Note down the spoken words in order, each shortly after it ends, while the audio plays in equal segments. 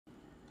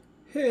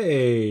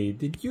Hey,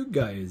 did you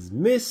guys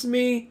miss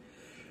me?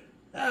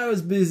 I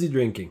was busy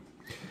drinking.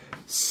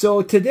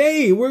 So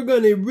today we're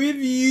gonna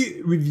review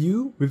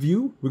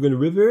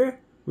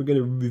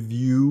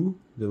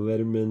the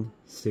Leatherman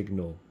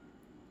Signal.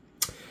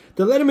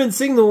 The Leatherman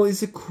Signal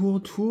is a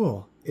cool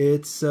tool.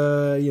 It's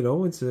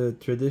it's a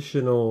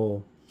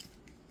traditional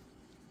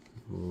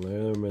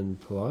Leatherman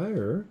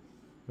plier,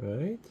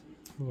 right?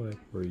 Like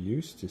we're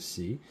used to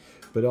see,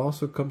 but it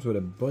also comes with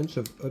a bunch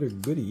of other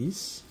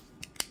goodies.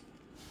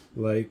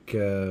 Like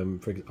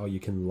you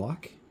can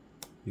lock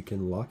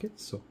it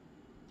so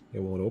it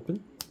won't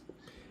open,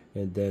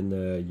 and then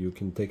you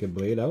can take a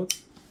blade out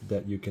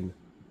that you can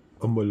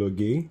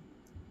homologuer,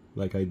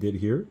 like I did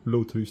here,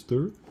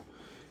 Leatherman.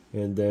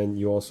 And then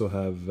you also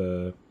have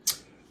the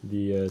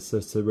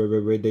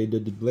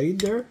serrated blade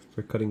there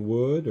for cutting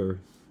wood or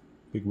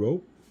big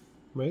rope,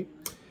 right?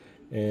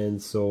 And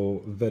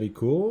so very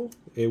cool.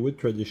 It would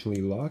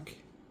traditionally lock.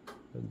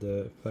 And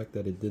the fact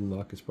that it didn't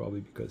lock is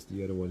probably because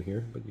the other one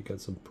here, but you got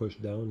some push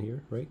down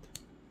here, right?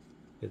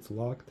 It's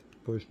locked,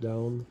 push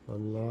down,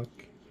 unlock.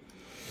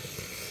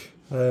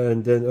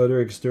 And then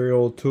other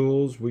external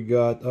tools, we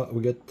got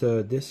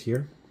this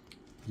here.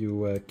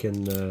 You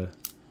can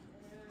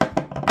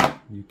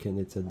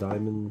it's a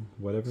diamond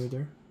whatever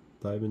there,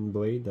 diamond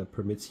blade that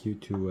permits you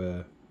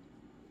to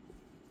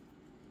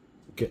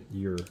get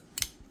your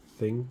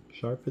thing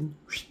sharpened,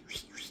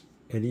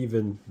 and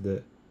even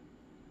the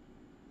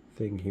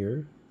thing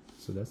here,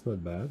 so that's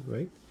not bad,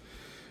 right?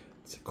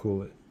 It's a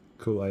cool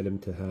item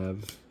to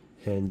have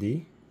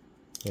handy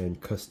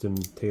and custom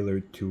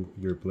tailored to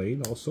your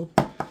blade, also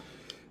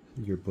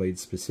your blade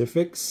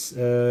specifics.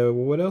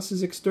 What else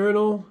is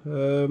external?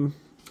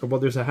 Well,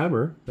 there's a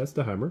hammer. That's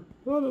the hammer.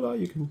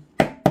 You can,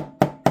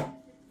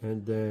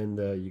 and then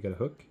you got a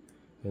hook,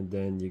 and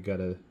then you got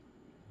a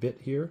bit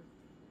here,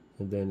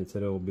 and then it's a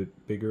little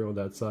bit bigger on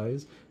that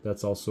size.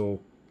 That's also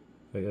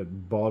a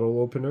bottle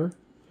opener.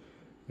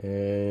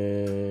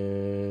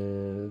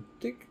 And I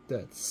think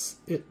that's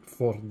it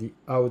for the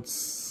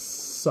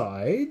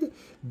outside.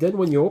 Then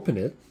when you open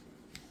it,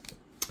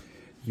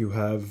 you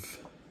have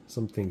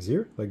some things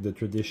here, like the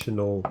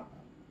traditional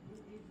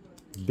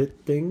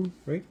bit thing,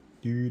 right?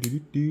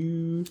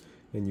 And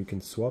you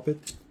can swap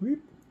it.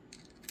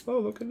 Oh,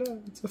 look at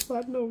that. It's a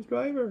flat nose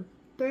driver.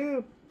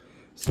 Damn.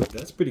 So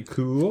that's pretty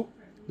cool.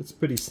 That's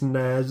pretty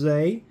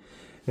snazzy.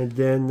 And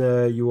then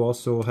you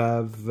also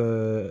have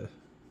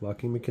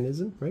locking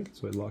mechanism, right?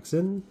 So it locks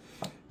in.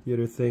 The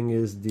other thing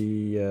is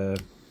the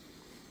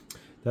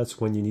that's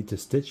when you need to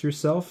stitch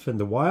yourself in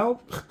the wild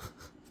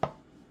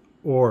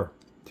or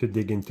to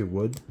dig into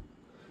wood.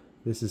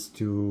 This is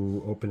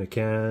to open a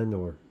can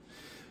or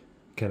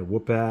kind of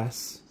whoop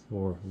ass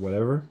or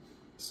whatever.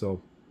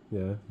 So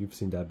yeah, you've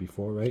seen that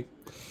before, right?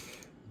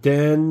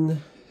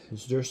 Then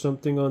is there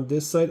something on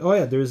this side? Oh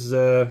yeah, there is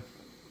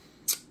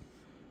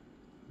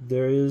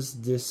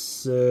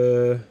this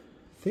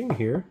thing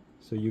here.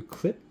 So you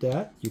clip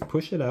that, you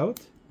push it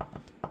out,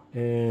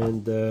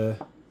 and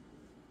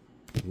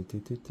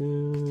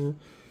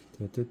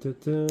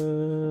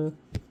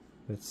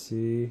let's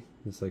see,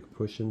 it's like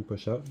push in,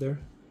 push out there.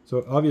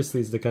 So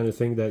obviously it's the kind of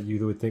thing that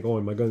you would think, oh,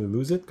 am I going to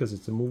lose it because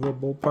it's a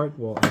movable part?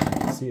 Well, as you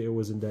can see, it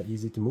wasn't that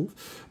easy to move,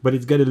 but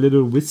it's got a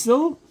little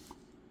whistle,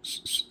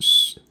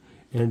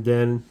 and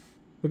then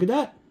look at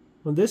that.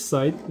 On this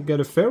side, you got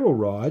a ferro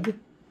rod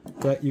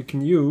that you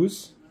can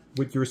use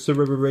with your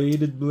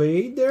serrated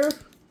blade there.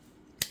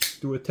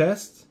 Do a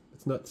test.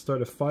 Let's not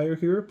start a fire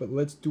here, but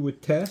let's do a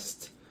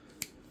test.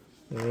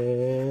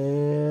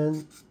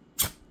 And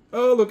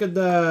oh, look at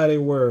that,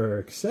 it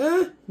works.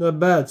 Not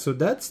bad. So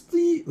that's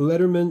the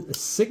Leatherman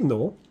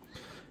Signal.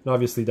 And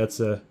obviously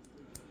that's a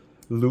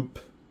loop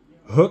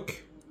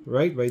hook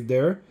right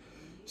there.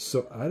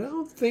 So I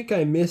don't think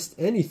I missed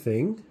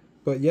anything.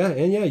 But yeah,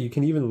 and yeah, you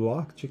can even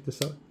lock. Check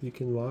this out. You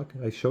can lock.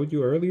 I showed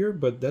you earlier,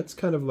 but that's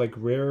kind of like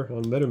rare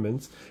on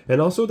Leathermans. And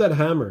also that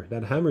hammer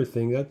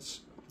thing,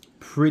 that's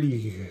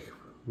pretty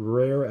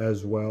rare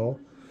as well.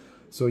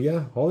 So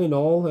yeah, all in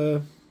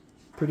all,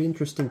 pretty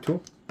interesting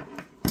tool.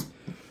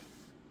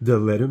 The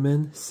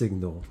Leatherman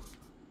Signal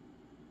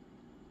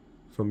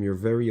from your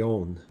very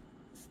own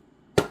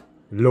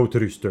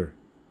Leatherman.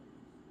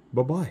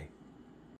 Bye-bye.